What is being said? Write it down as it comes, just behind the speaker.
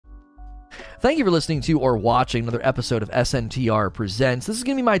Thank you for listening to or watching another episode of SNTR Presents. This is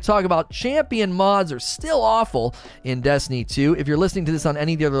going to be my talk about champion mods are still awful in Destiny 2. If you're listening to this on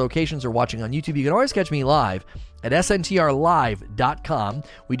any of the other locations or watching on YouTube, you can always catch me live at sntrlive.com.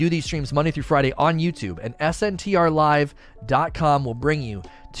 We do these streams Monday through Friday on YouTube, and sntrlive.com will bring you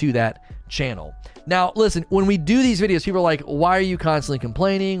to that channel. Now, listen, when we do these videos, people are like, why are you constantly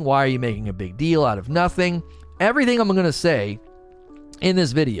complaining? Why are you making a big deal out of nothing? Everything I'm going to say in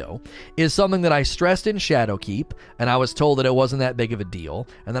this video is something that I stressed in Shadowkeep, and I was told that it wasn't that big of a deal,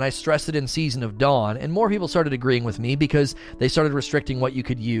 and then I stressed it in Season of Dawn, and more people started agreeing with me because they started restricting what you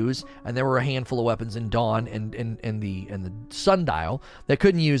could use, and there were a handful of weapons in Dawn and the Sundial that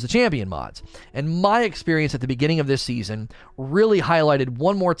couldn't use the champion mods. And my experience at the beginning of this season really highlighted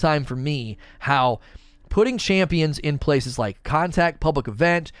one more time for me how putting champions in places like Contact Public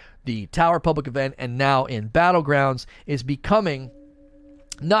Event, the Tower Public Event, and now in Battlegrounds is becoming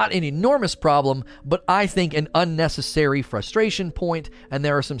not an enormous problem, but I think an unnecessary frustration point, and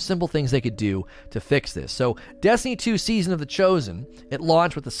there are some simple things they could do to fix this. So, Destiny 2 Season of the Chosen, it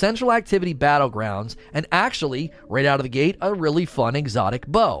launched with the Central Activity Battlegrounds, and actually, right out of the gate, a really fun exotic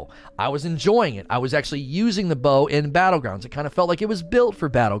bow. I was enjoying it. I was actually using the bow in Battlegrounds. It kind of felt like it was built for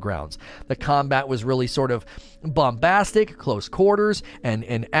Battlegrounds. The combat was really sort of bombastic, close quarters,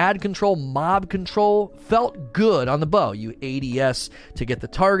 and ad control, mob control felt good on the bow. You ADS to get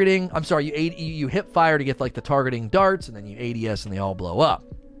the targeting. I'm sorry, you hip fire to get like the targeting darts, and then you ADS and they all blow up.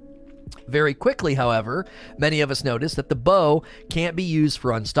 Very quickly, however, many of us noticed that the bow can't be used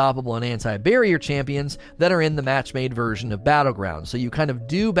for unstoppable and anti-barrier champions that are in the match-made version of Battlegrounds. So you kind of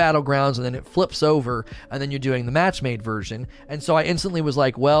do Battlegrounds and then it flips over and then you're doing the match-made version. And so I instantly was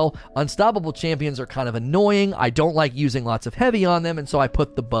like, well, unstoppable champions are kind of annoying. I don't like using lots of heavy on them, and so I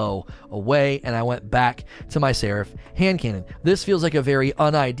put the bow away and I went back to my Seraph hand cannon. This feels like a very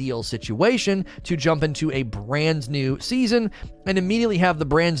unideal situation to jump into a brand new season and immediately have the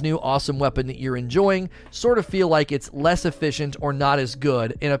brand new awesome weapon that you're enjoying sort of feel like it's less efficient or not as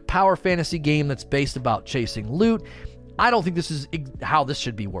good in a power fantasy game that's based about chasing loot. I don't think this is how this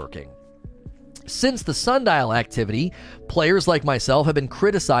should be working. Since the Sundial activity, players like myself have been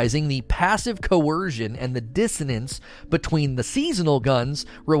criticizing the passive coercion and the dissonance between the seasonal guns,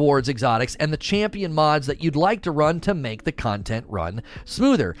 rewards, exotics, and the champion mods that you'd like to run to make the content run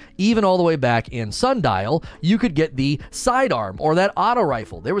smoother. Even all the way back in Sundial, you could get the sidearm or that auto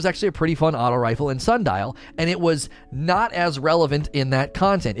rifle. There was actually a pretty fun auto rifle in Sundial, and it was not as relevant in that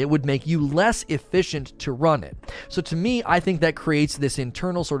content. It would make you less efficient to run it. So to me, I think that creates this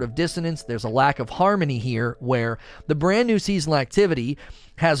internal sort of dissonance. There's a lack of harmony here where the brand new seasonal activity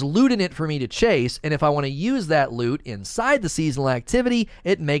has loot in it for me to chase, and if I want to use that loot inside the seasonal activity,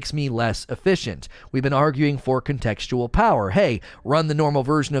 it makes me less efficient. We've been arguing for contextual power. Hey, run the normal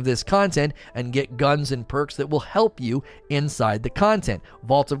version of this content and get guns and perks that will help you inside the content.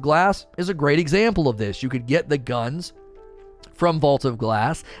 Vault of Glass is a great example of this. You could get the guns from Vault of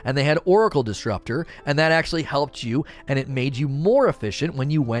Glass, and they had Oracle Disruptor, and that actually helped you, and it made you more efficient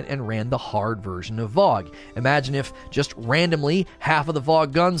when you went and ran the hard version of VoG. Imagine if just randomly half of the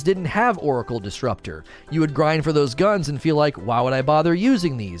VoG guns didn't have Oracle Disruptor. You would grind for those guns and feel like, why would I bother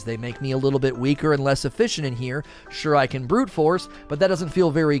using these? They make me a little bit weaker and less efficient in here. Sure, I can brute force, but that doesn't feel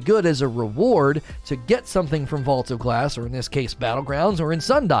very good as a reward to get something from Vault of Glass, or in this case Battlegrounds, or in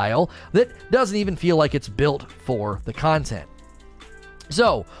Sundial, that doesn't even feel like it's built for the content.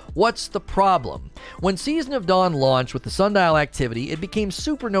 So, what's the problem? When Season of Dawn launched with the Sundial activity, it became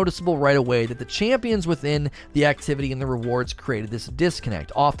super noticeable right away that the champions within the activity and the rewards created this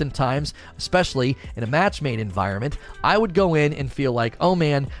disconnect. Oftentimes, especially in a match-made environment, I would go in and feel like, oh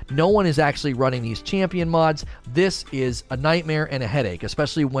man, no one is actually running these champion mods. This is a nightmare and a headache,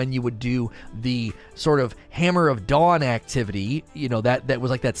 especially when you would do the sort of Hammer of Dawn activity, you know, that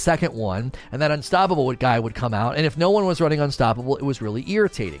was like that second one, and that Unstoppable guy would come out, and if no one was running Unstoppable, it was really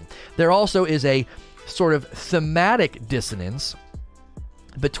irritating. There also is a sort of thematic dissonance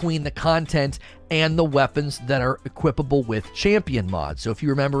between the content and the weapons that are equipable with champion mods. So if you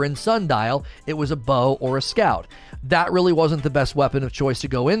remember in Sundial, it was a bow or a scout. That really wasn't the best weapon of choice to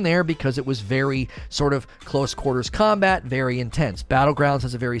go in there because it was very sort of close quarters combat, very intense. Battlegrounds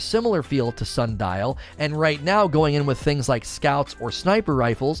has a very similar feel to Sundial, and right now going in with things like scouts or sniper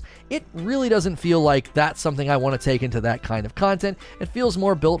rifles, it really doesn't feel like that's something I want to take into that kind of content. It feels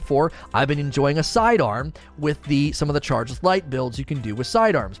more built for, I've been enjoying a sidearm with some of the Charged with Light builds you can do with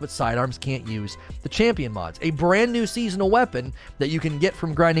sidearms, but sidearms can't use the champion mods. A brand new seasonal weapon that you can get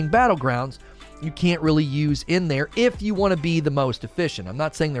from grinding Battlegrounds, you can't really use in there if you want to be the most efficient. I'm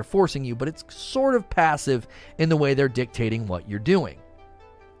not saying they're forcing you, but it's sort of passive in the way they're dictating what you're doing.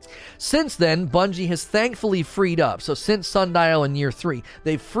 Since then, Bungie has thankfully freed up. So since Sundial in year 3,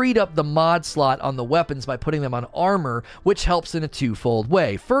 they've freed up the mod slot on the weapons by putting them on armor, which helps in a twofold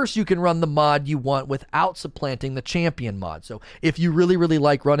way. First, you can run the mod you want without supplanting the champion mod. So if you really, really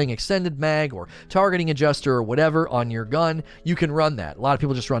like running extended mag or targeting adjuster or whatever on your gun, you can run that. A lot of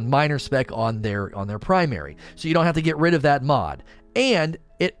people just run minor spec on their primary. So you don't have to get rid of that mod. And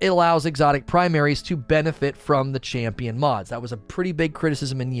it allows exotic primaries to benefit from the champion mods. That was a pretty big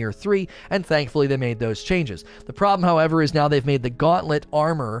criticism in year 3, and thankfully they made those changes. The problem, however, is now they've made the gauntlet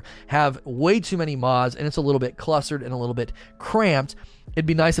armor have way too many mods, and it's a little bit clustered and a little bit cramped. It'd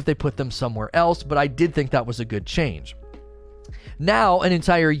be nice if they put them somewhere else, but I did think that was a good change. Now, an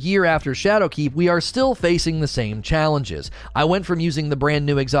entire year after Shadowkeep, we are still facing the same challenges. I went from using the brand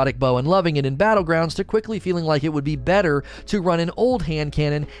new exotic bow and loving it in Battlegrounds to quickly feeling like it would be better to run an old hand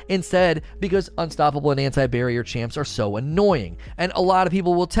cannon instead because unstoppable and anti-barrier champs are so annoying. And a lot of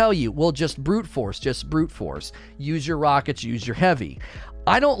people will tell you, well, just brute force. Use your rockets, use your heavy.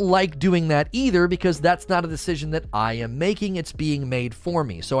 I don't like doing that either because that's not a decision that I am making. It's being made for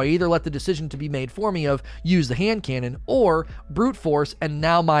me. So I either let the decision to be made for me of use the hand cannon or brute force, and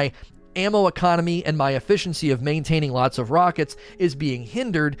now my ammo economy and my efficiency of maintaining lots of rockets is being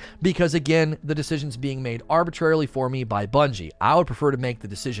hindered because, again, the decision's being made arbitrarily for me by Bungie. I would prefer to make the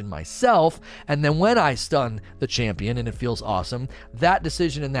decision myself, and then when I stun the champion and it feels awesome, that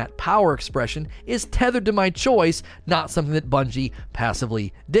decision and that power expression is tethered to my choice, not something that Bungie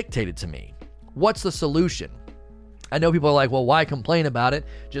passively dictated to me. What's the solution? I know people are like, well, why complain about it?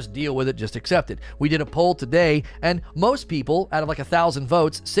 Just deal with it, just accept it. We did a poll today, and most people, out of like 1,000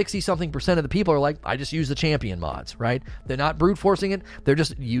 votes, 60-something% of the people are like, I just use the champion mods, right? They're not brute forcing it, they're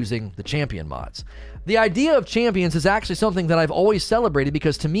just using the champion mods. The idea of champions is actually something that I've always celebrated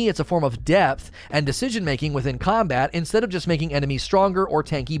because to me it's a form of depth and decision-making within combat instead of just making enemies stronger or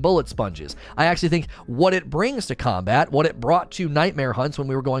tanky bullet sponges. I actually think what it brings to combat, what it brought to Nightmare Hunts when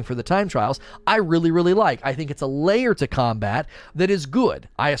we were going for the time trials, I really, really like. I think it's a layer to combat that is good.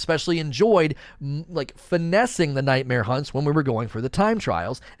 I especially enjoyed finessing the Nightmare Hunts when we were going for the time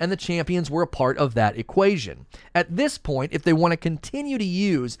trials, and the champions were a part of that equation. At this point, if they want to continue to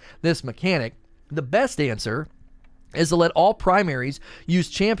use this mechanic, the best answer is to let all primaries use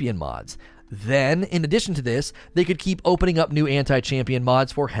champion mods. Then, in addition to this, they could keep opening up new anti-champion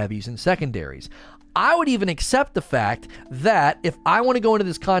mods for heavies and secondaries. I would even accept the fact that if I want to go into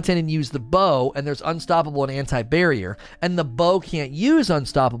this content and use the bow and there's unstoppable and anti-barrier, and the bow can't use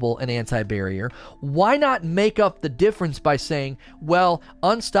unstoppable and anti-barrier, why not make up the difference by saying, well,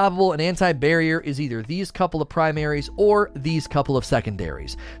 unstoppable and anti-barrier is either these couple of primaries or these couple of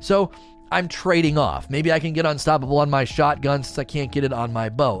secondaries. So I'm trading off. Maybe I can get unstoppable on my shotgun since I can't get it on my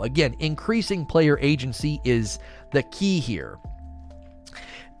bow. Again, increasing player agency is the key here.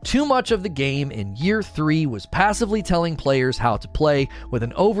 Too much of the game in year 3 was passively telling players how to play with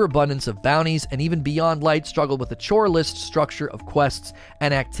an overabundance of bounties, and even Beyond Light struggled with the chore list structure of quests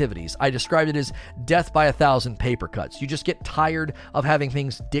and activities. I described it as death by 1,000 paper cuts. You just get tired of having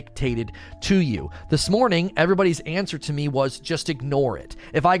things dictated to you. This morning, everybody's answer to me was just ignore it.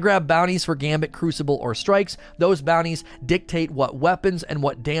 If I grab bounties for Gambit, Crucible, or Strikes, those bounties dictate what weapons and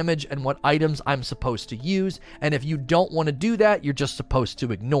what damage and what items I'm supposed to use, and if you don't want to do that, you're just supposed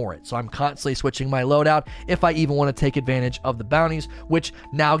to ignore it. So I'm constantly switching my loadout if I even want to take advantage of the bounties, which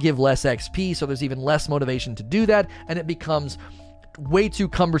now give less XP, so there's even less motivation to do that, and it becomes way too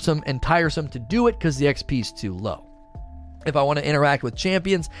cumbersome and tiresome to do it because the XP is too low. If I want to interact with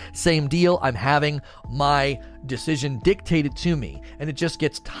champions, same deal. I'm having my decision dictated to me, and it just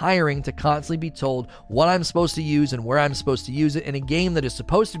gets tiring to constantly be told what I'm supposed to use and where I'm supposed to use it in a game that is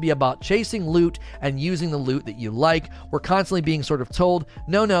supposed to be about chasing loot and using the loot that you like. We're constantly being sort of told,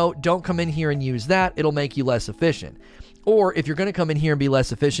 no, don't come in here and use that. It'll make you less efficient. Or if you're going to come in here and be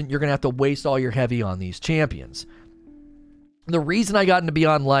less efficient, you're going to have to waste all your heavy on these champions. The reason I got into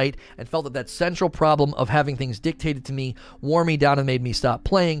Beyond Light and felt that central problem of having things dictated to me wore me down and made me stop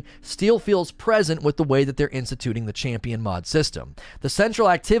playing still feels present with the way that they're instituting the champion mod system. The central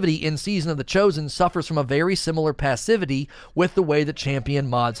activity in Season of the Chosen suffers from a very similar passivity with the way that champion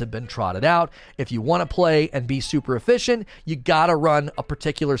mods have been trotted out. If you want to play and be super efficient, you gotta run a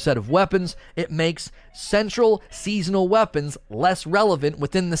particular set of weapons. It makes central seasonal weapons less relevant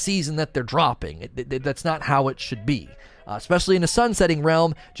within the season that they're dropping. That's not how it should be. Especially in a sunsetting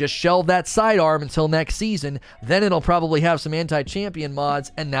realm, just shelve that sidearm until next season, then it'll probably have some anti-champion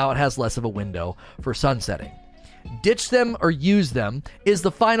mods, and now it has less of a window for sunsetting. Ditch them or use them is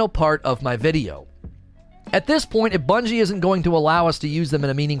the final part of my video. At this point, if Bungie isn't going to allow us to use them in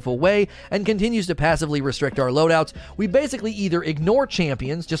a meaningful way and continues to passively restrict our loadouts, we basically either ignore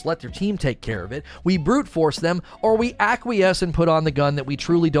champions, just let their team take care of it, we brute force them, or we acquiesce and put on the gun that we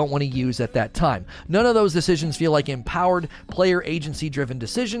truly don't want to use at that time. None of those decisions feel like empowered, player agency-driven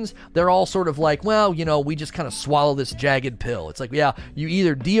decisions. They're all sort of like, well, we just kind of swallow this jagged pill. It's like, yeah, you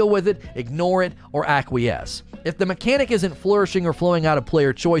either deal with it, ignore it, or acquiesce. If the mechanic isn't flourishing or flowing out of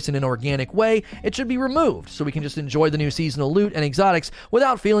player choice in an organic way, it should be removed so we can just enjoy the new seasonal loot and exotics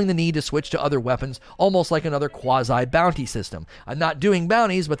without feeling the need to switch to other weapons, almost like another quasi-bounty system. I'm not doing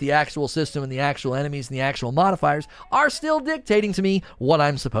bounties, but the actual system and the actual enemies and the actual modifiers are still dictating to me what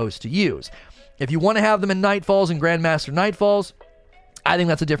I'm supposed to use. If you want to have them in Nightfalls and Grandmaster Nightfalls, I think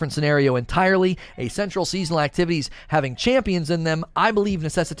that's a different scenario entirely. A central seasonal activities having champions in them, I believe,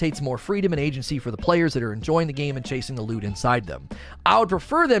 necessitates more freedom and agency for the players that are enjoying the game and chasing the loot inside them. I would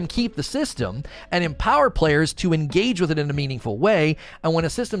prefer them keep the system and empower players to engage with it in a meaningful way, and when a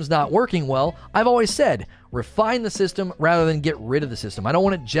system's not working well, I've always said, refine the system rather than get rid of the system. I don't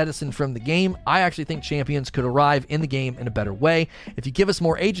want it jettisoned from the game. I actually think champions could arrive in the game in a better way. If you give us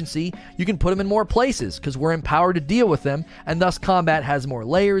more agency, you can put them in more places because we're empowered to deal with them, and thus combat has more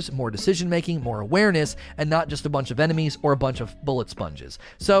layers, more decision making, more awareness, and not just a bunch of enemies or a bunch of bullet sponges.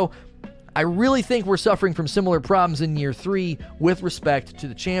 So I really think we're suffering from similar problems in Year 3 with respect to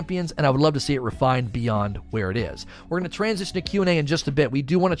the champions, and I would love to see it refined beyond where it is. We're going to transition to Q&A in just a bit. We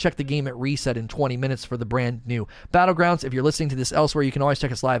do want to check the game at reset in 20 minutes for the brand new Battlegrounds. If you're listening to this elsewhere, you can always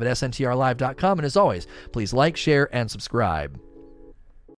check us live at sntrlive.com, and as always, please like, share, and subscribe.